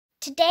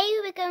Today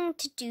we're going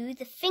to do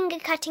the finger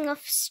cutting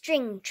off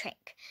string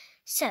trick.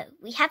 So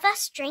we have our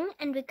string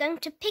and we're going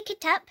to pick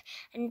it up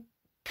and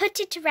put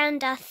it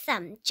around our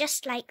thumb,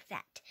 just like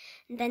that.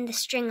 And then the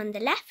string on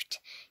the left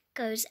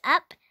goes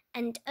up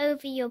and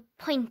over your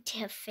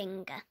pointer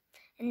finger.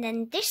 And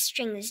then this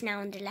string is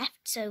now on the left,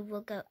 so we'll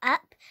go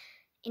up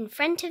in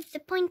front of the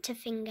pointer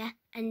finger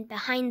and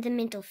behind the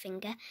middle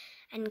finger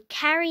and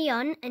carry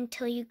on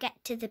until you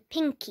get to the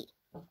pinky.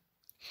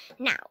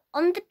 Now,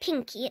 on the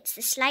pinky, it's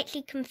the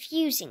slightly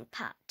confusing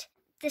part.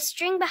 The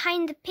string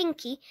behind the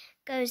pinky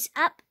goes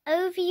up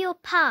over your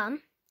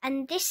palm,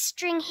 and this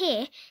string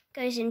here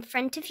goes in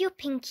front of your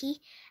pinky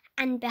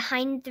and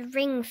behind the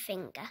ring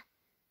finger.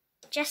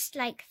 Just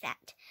like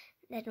that.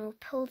 Then we'll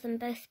pull them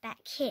both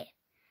back here.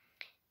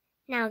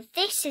 Now,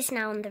 this is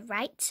now on the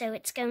right, so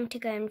it's going to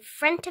go in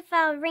front of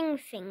our ring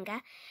finger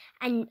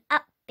and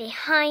up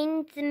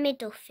behind the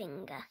middle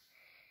finger.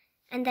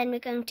 And then we're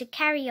going to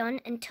carry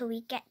on until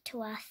we get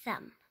to our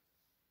thumb.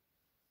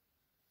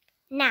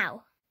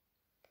 Now,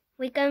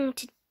 we're going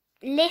to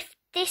lift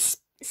this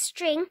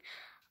string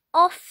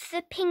off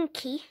the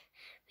pinky.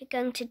 We're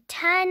going to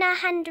turn our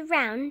hand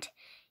around,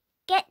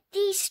 get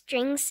these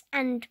strings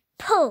and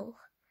pull.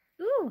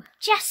 Ooh,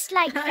 just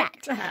like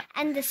that.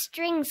 And the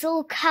strings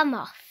all come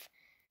off.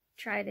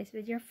 Try this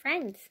with your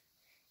friends.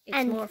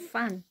 It's more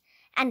fun.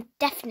 And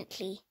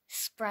definitely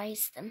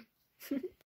surprise them.